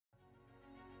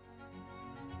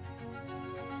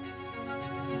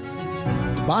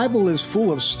Bible is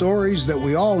full of stories that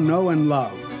we all know and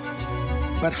love.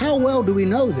 But how well do we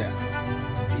know them?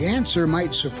 The answer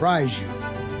might surprise you.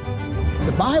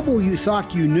 The Bible you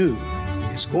thought you knew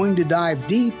is going to dive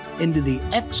deep into the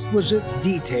exquisite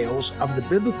details of the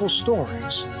biblical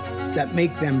stories that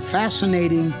make them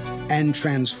fascinating and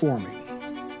transforming.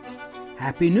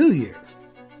 Happy New Year!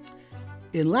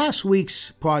 In last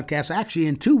week's podcast, actually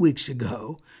in 2 weeks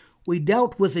ago, we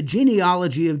dealt with the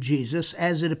genealogy of Jesus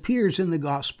as it appears in the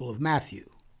Gospel of Matthew.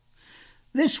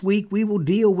 This week we will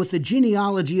deal with the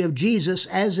genealogy of Jesus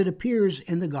as it appears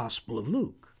in the Gospel of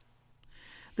Luke.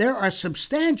 There are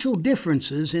substantial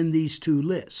differences in these two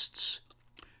lists.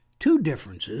 Two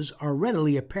differences are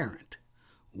readily apparent.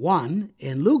 One,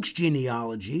 in Luke's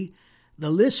genealogy,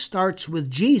 the list starts with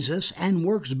Jesus and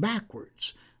works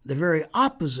backwards, the very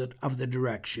opposite of the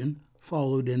direction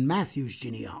followed in Matthew's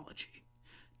genealogy.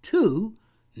 Two,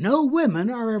 no women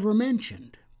are ever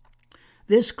mentioned.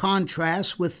 This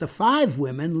contrasts with the 5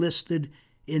 women listed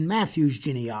in Matthew's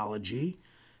genealogy,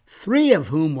 3 of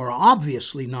whom were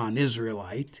obviously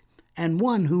non-Israelite, and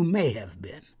 1 who may have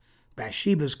been.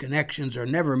 Bathsheba's connections are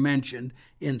never mentioned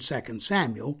in 2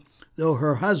 Samuel, though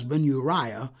her husband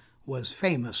Uriah was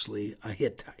famously a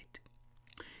Hittite.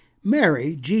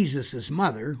 Mary, Jesus'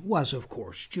 mother, was of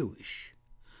course Jewish.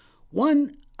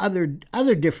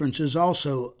 Other differences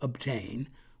also obtain,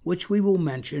 which we will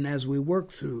mention as we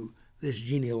work through this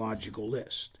genealogical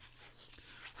list.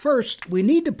 First, we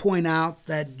need to point out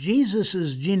that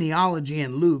Jesus' genealogy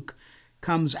in Luke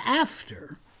comes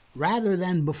after, rather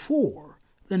than before,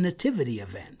 the nativity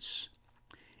events.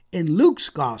 In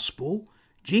Luke's Gospel,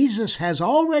 Jesus has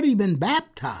already been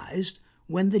baptized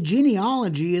when the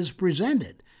genealogy is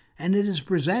presented, and it is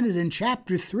presented in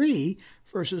chapter 3,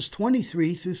 verses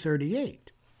 23 through 38.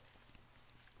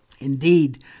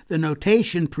 Indeed, the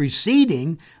notation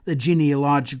preceding the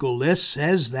genealogical list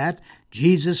says that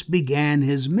Jesus began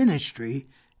his ministry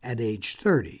at age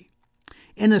 30.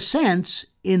 In a sense,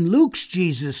 in Luke,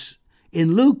 Jesus'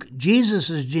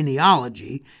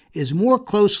 genealogy is more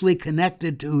closely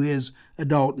connected to his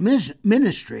adult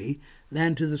ministry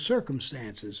than to the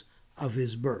circumstances of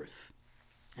his birth.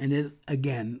 And it,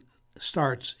 again,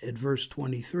 starts at verse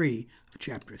 23 of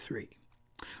chapter 3.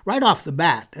 Right off the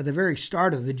bat, at the very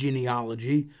start of the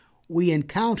genealogy, we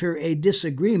encounter a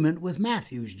disagreement with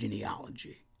Matthew's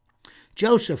genealogy.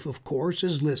 Joseph, of course,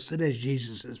 is listed as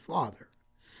Jesus' father.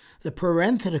 The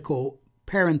parenthetical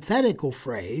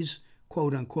phrase,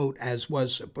 quote-unquote, as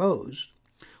was supposed,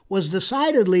 was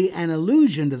decidedly an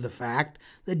allusion to the fact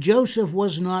that Joseph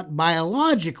was not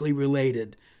biologically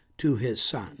related to his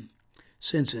son,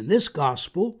 since in this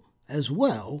gospel, as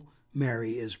well,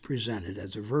 Mary is presented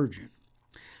as a virgin.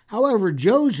 However,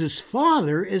 Joseph's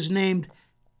father is named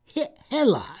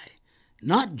Heli,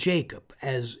 not Jacob,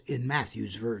 as in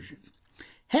Matthew's version.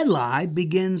 Heli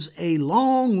begins a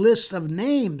long list of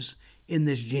names in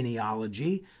this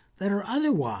genealogy that are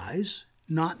otherwise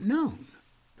not known.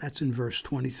 That's in verse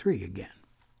 23 again.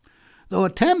 Though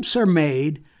attempts are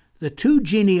made, the two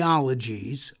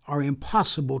genealogies are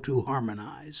impossible to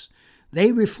harmonize.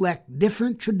 They reflect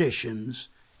different traditions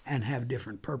and have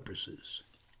different purposes.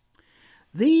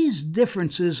 These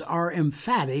differences are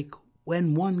emphatic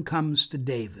when one comes to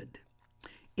David.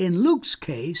 In Luke's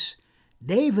case,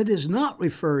 David is not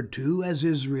referred to as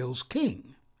Israel's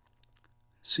king.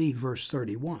 See verse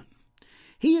 31.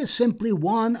 He is simply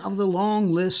one of the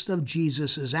long list of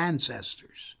Jesus'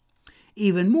 ancestors.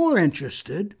 Even more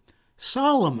interested,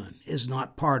 Solomon is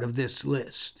not part of this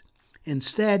list.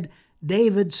 Instead,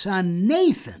 David's son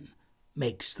Nathan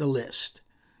makes the list.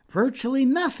 Virtually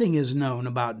nothing is known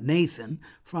about Nathan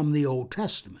from the Old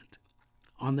Testament.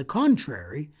 On the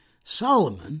contrary,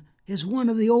 Solomon is one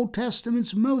of the Old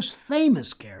Testament's most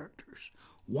famous characters.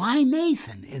 Why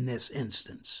Nathan in this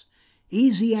instance?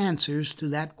 Easy answers to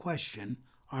that question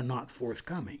are not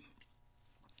forthcoming.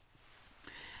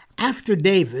 After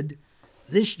David,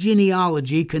 this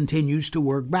genealogy continues to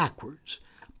work backwards,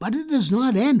 but it does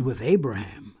not end with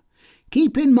Abraham.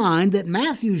 Keep in mind that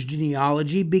Matthew's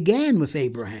genealogy began with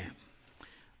Abraham.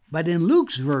 But in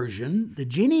Luke's version, the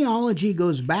genealogy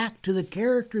goes back to the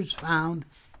characters found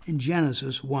in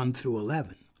Genesis 1 through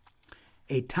 11,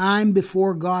 a time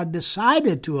before God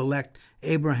decided to elect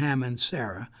Abraham and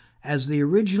Sarah as the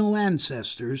original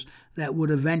ancestors that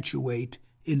would eventuate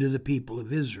into the people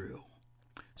of Israel.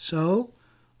 So,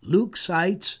 Luke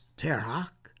cites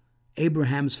Terach,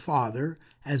 Abraham's father,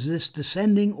 as this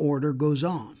descending order goes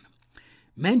on.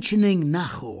 Mentioning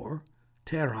Nahor,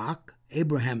 Terach,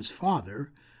 Abraham's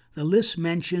father, the list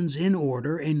mentions in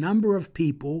order a number of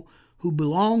people who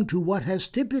belong to what has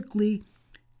typically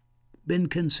been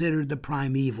considered the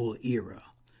primeval era,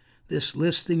 This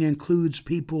listing includes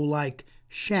people like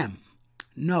Shem,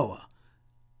 Noah,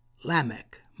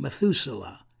 Lamech,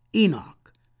 Methuselah,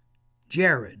 Enoch,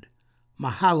 Jared,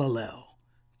 Mahalalel,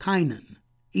 Cainan,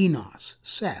 Enos,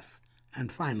 Seth,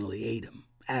 and finally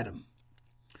Adam.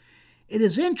 It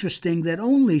is interesting that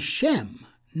only Shem,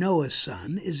 Noah's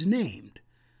son, is named,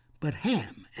 but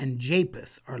Ham and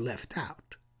Japheth are left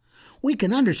out. We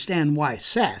can understand why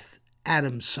Seth,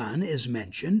 Adam's son, is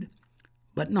mentioned,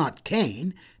 but not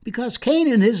Cain, because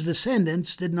Cain and his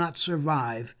descendants did not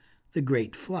survive the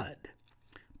great flood.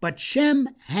 But Shem,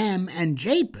 Ham, and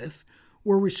Japheth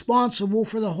were responsible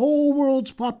for the whole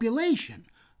world's population,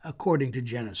 according to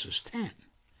Genesis 10.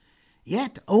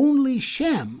 Yet only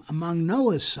Shem among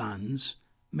Noah's sons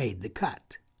made the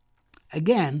cut.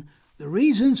 Again, the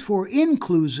reasons for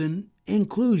inclusion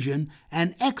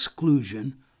and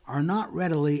exclusion are not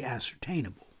readily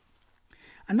ascertainable.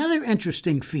 Another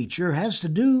interesting feature has to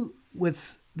do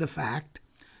with the fact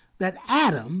that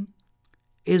Adam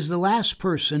is the last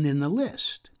person in the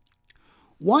list.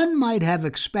 One might have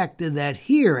expected that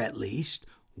here, at least,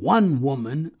 one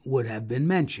woman would have been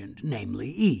mentioned, namely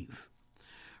Eve.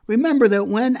 Remember that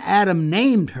when Adam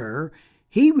named her,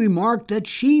 he remarked that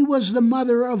she was the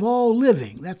mother of all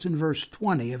living. That's in verse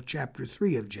 20 of chapter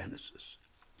 3 of Genesis.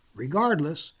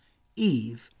 Regardless,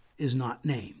 Eve is not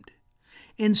named.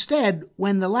 Instead,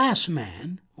 when the last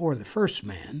man, or the first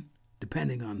man,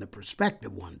 depending on the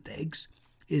perspective one takes,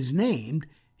 is named,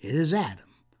 it is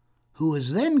Adam, who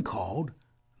is then called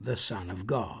the Son of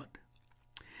God.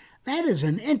 That is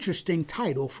an interesting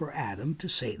title for Adam, to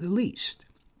say the least.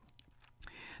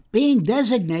 Being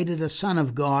designated a Son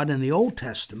of God in the Old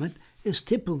Testament is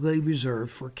typically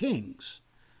reserved for kings.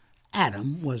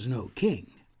 Adam was no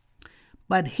king.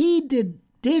 But he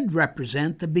did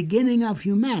represent the beginning of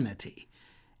humanity,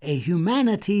 a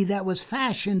humanity that was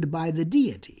fashioned by the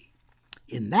deity.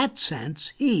 In that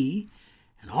sense, he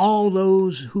and all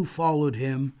those who followed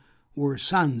him were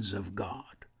sons of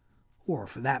God, or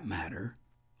for that matter,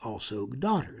 also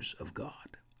daughters of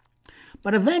God.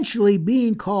 But eventually,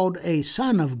 being called a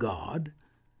son of God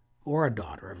or a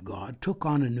daughter of God took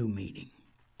on a new meaning.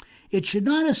 It should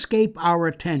not escape our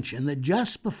attention that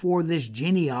just before this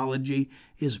genealogy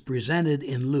is presented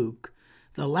in Luke,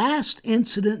 the last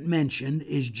incident mentioned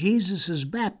is Jesus'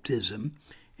 baptism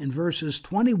in verses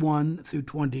 21 through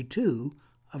 22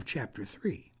 of chapter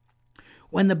 3.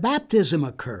 When the baptism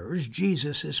occurs,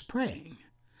 Jesus is praying.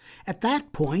 At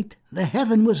that point, the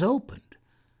heaven was opened,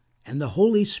 and the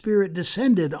Holy Spirit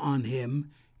descended on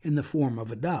him in the form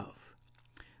of a dove.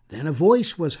 Then a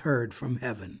voice was heard from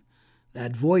heaven.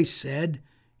 That voice said,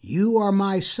 "You are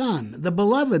my Son, the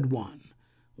beloved one.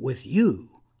 With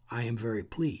you I am very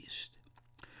pleased."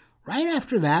 Right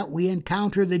after that, we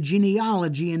encounter the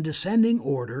genealogy in descending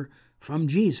order from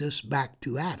Jesus back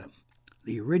to Adam,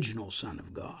 the original Son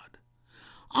of God.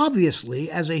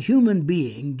 Obviously, as a human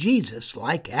being, Jesus,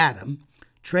 like Adam,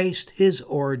 traced his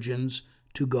origins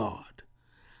to God.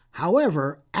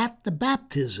 However, at the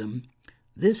baptism,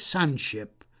 this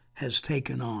sonship has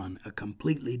taken on a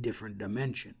completely different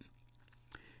dimension.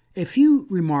 A few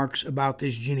remarks about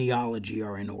this genealogy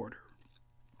are in order.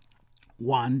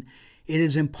 1. It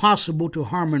is impossible to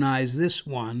harmonize this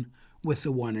one with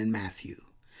the one in Matthew.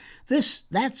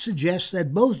 That suggests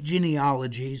that both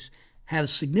genealogies have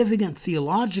significant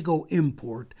theological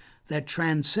import that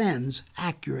transcends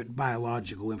accurate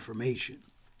biological information.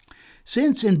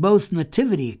 Since in both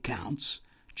nativity accounts,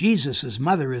 Jesus'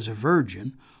 mother is a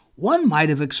virgin, one might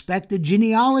have expected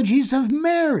genealogies of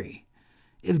Mary.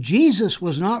 If Jesus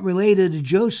was not related to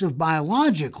Joseph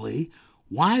biologically,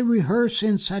 why rehearse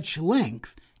in such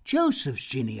length Joseph's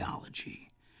genealogy?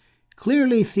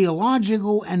 Clearly,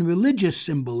 theological and religious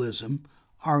symbolism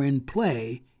are in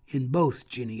play in both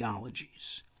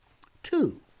genealogies.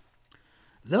 2.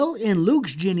 Though in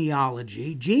Luke's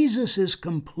genealogy, Jesus is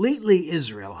completely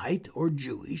Israelite or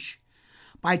Jewish,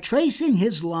 by tracing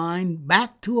his line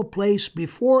back to a place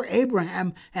before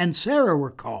Abraham and Sarah were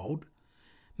called,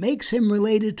 makes him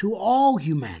related to all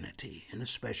humanity in a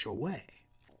special way.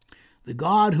 The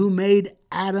God who made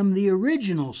Adam the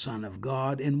original Son of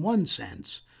God in one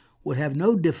sense would have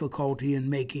no difficulty in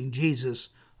making Jesus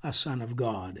a Son of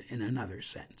God in another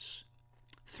sense.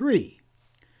 3.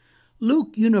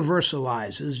 Luke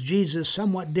universalizes Jesus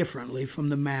somewhat differently from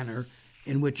the manner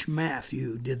in which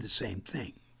Matthew did the same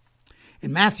thing.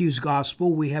 In Matthew's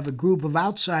Gospel, we have a group of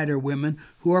outsider women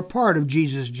who are part of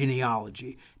Jesus'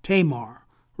 genealogy: Tamar,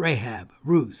 Rahab,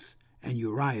 Ruth, and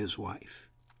Uriah's wife.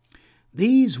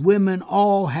 These women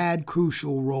all had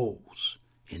crucial roles.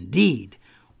 Indeed,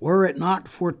 were it not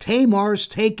for Tamar's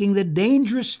taking the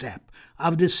dangerous step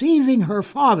of deceiving her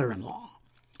father-in-law,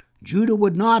 Judah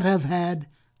would not have had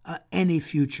any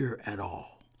future at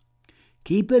all.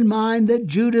 Keep in mind that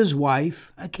Judah's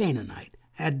wife, a Canaanite,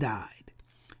 had died,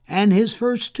 and his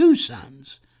first 2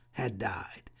 sons had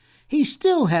died. He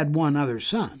still had one other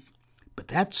son, but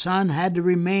that son had to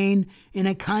remain in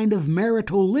a kind of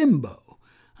marital limbo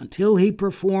until he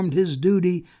performed his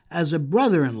duty as a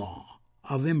brother-in-law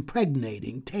of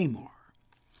impregnating Tamar.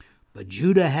 But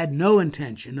Judah had no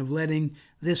intention of letting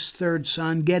this 3rd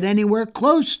son get anywhere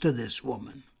close to this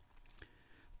woman.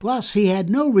 Plus, he had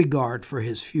no regard for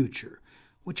his future,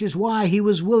 which is why he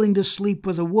was willing to sleep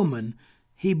with a woman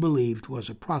he believed was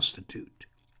a prostitute.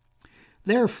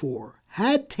 Therefore,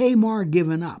 had Tamar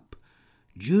given up,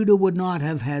 Judah would not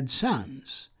have had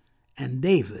sons, and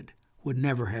David would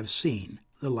never have seen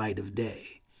the light of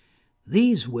day.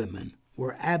 These women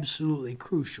were absolutely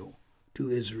crucial to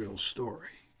Israel's story.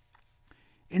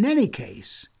 In any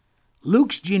case,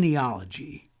 Luke's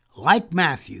genealogy, like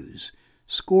Matthew's,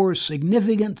 scores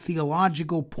significant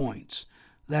theological points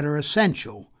that are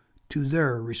essential to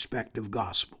their respective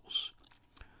Gospels.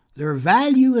 Their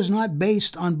value is not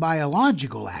based on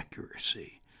biological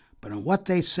accuracy, but on what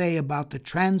they say about the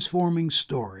transforming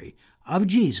story of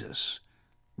Jesus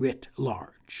writ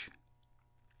large.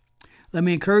 Let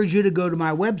me encourage you to go to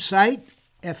my website,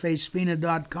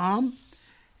 faspina.com,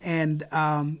 and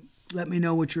let me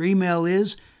know what your email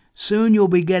is. Soon you'll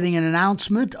be getting an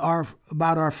announcement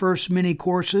about our first mini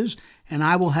courses, and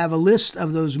I will have a list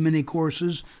of those mini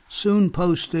courses soon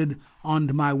posted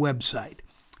onto my website.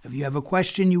 If you have a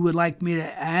question you would like me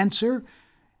to answer,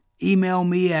 email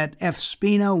me at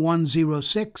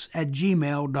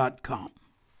fspina106@gmail.com.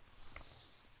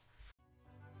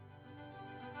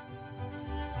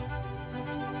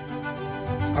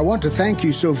 I want to thank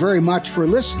you so very much for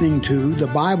listening to The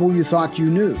Bible You Thought You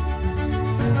Knew.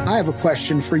 I have a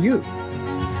question for you.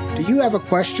 Do you have a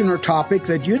question or topic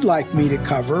that you'd like me to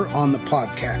cover on the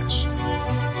podcast?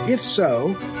 If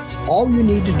so, all you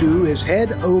need to do is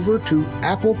head over to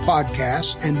Apple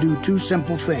Podcasts and do 2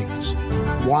 simple things.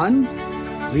 1,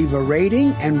 leave a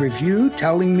rating and review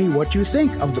telling me what you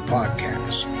think of the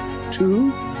podcast.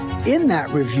 2, in that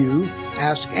review,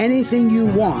 ask anything you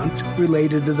want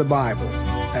related to the Bible.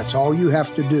 That's all you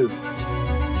have to do.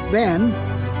 Then,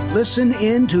 listen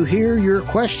in to hear your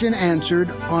question answered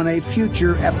on a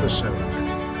future episode.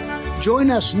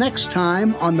 Join us next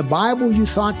time on The Bible You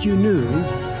Thought You Knew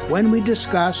when we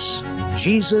discuss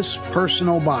Jesus'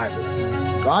 personal Bible.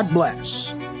 God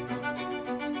bless.